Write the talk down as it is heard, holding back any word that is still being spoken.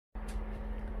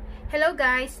Hello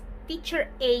guys, Teacher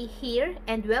A here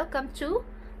and welcome to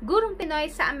Gurong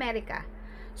Pinoy sa Amerika.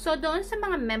 So doon sa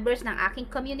mga members ng aking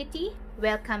community,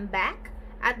 welcome back.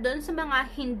 At doon sa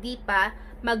mga hindi pa,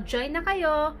 mag-join na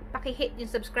kayo, paki-hit yung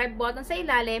subscribe button sa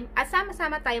ilalim at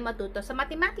sama-sama tayo matuto sa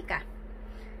matematika.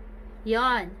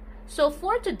 Yon. So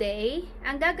for today,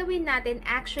 ang gagawin natin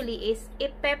actually is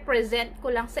ipe-present ko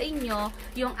lang sa inyo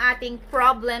yung ating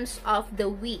problems of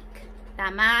the week.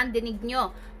 Tama ang dinig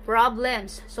nyo.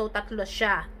 Problems. So, tatlo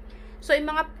siya. So,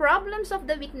 yung mga problems of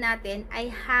the week natin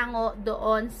ay hango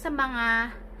doon sa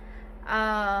mga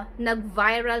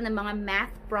nag-viral na mga math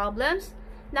problems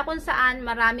na kung saan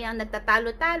marami ang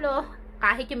nagtatalo-talo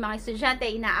kahit yung mga estudyante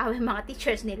ay inaaway mga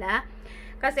teachers nila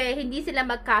kasi hindi sila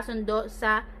magkasundo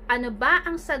sa ano ba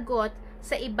ang sagot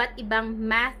sa iba't ibang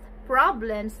math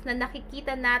problems na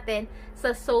nakikita natin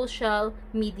sa social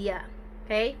media.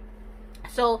 Okay?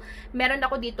 So, meron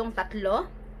ako ditong tatlo.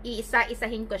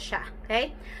 Iisa-isahin ko siya.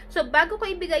 Okay? So, bago ko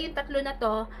ibigay yung tatlo na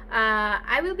to,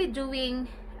 I will be doing,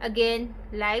 again,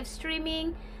 live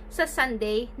streaming sa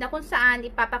Sunday na kung saan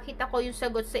ipapakita ko yung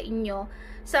sagot sa inyo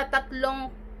sa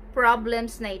tatlong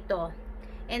problems na ito.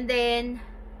 And then,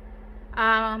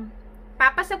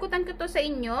 papasagutan ko to sa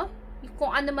inyo kung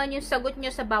ano man yung sagot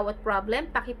nyo sa bawat problem,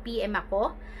 paki-PM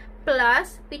ako.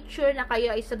 Plus, picture na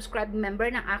kayo ay subscribe member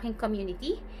ng aking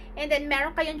community. And then,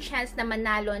 meron kayong chance na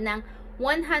manalo ng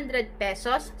 100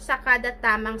 pesos sa kada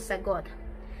tamang sagot.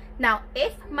 Now,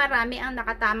 if marami ang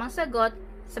nakatamang sagot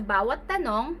sa bawat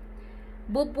tanong,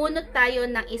 bubunot tayo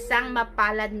ng isang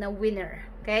mapalad na winner.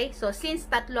 Okay? So, since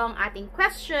tatlo ang ating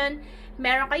question,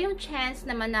 meron kayong chance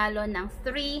na manalo ng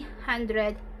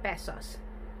 300 pesos.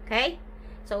 Okay?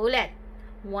 So, ulit.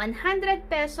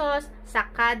 100 pesos sa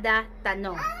kada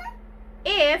tanong.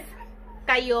 If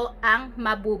kayo ang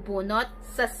mabubunot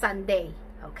sa Sunday.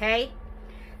 Okay?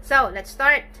 So, let's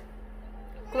start.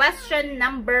 Question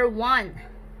number 1.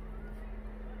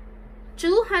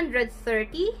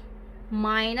 230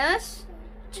 minus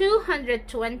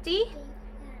 220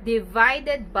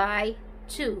 divided by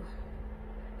 2.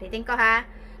 Titin ko ha.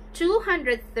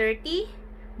 230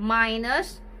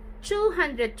 minus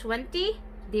 220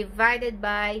 divided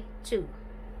by 2.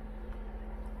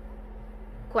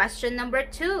 Question number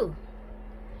 2.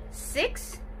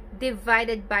 6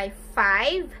 divided by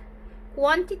 5.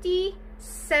 Quantity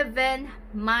 7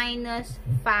 minus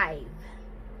 5.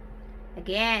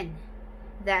 Again,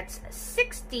 that's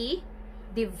 60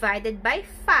 divided by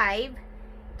 5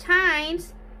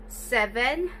 times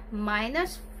 7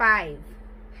 minus 5.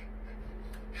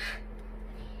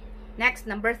 Next,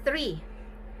 number 3.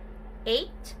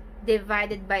 8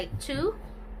 divided by 2.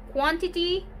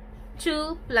 Quantity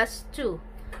 2 plus 2.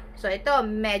 So, ito,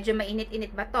 medyo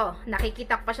mainit-init ba to?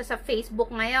 Nakikita ko pa siya sa Facebook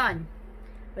ngayon.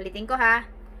 Ulitin ko ha.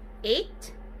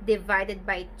 8 divided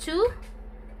by 2.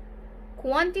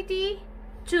 Quantity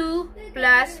 2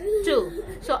 plus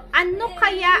 2. So, ano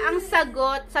kaya ang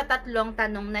sagot sa tatlong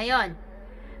tanong na yon?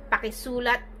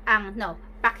 Pakisulat ang,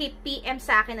 paki-PM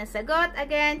sa akin ang sagot.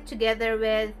 Again, together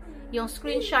with yung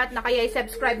screenshot na kayo ay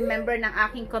subscribe member ng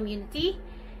aking community.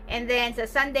 And then, sa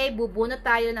Sunday, bubunot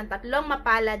tayo ng tatlong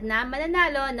mapalad na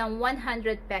mananalo ng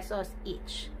 100 pesos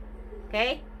each.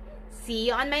 Okay? See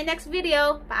you on my next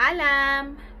video.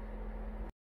 Paalam!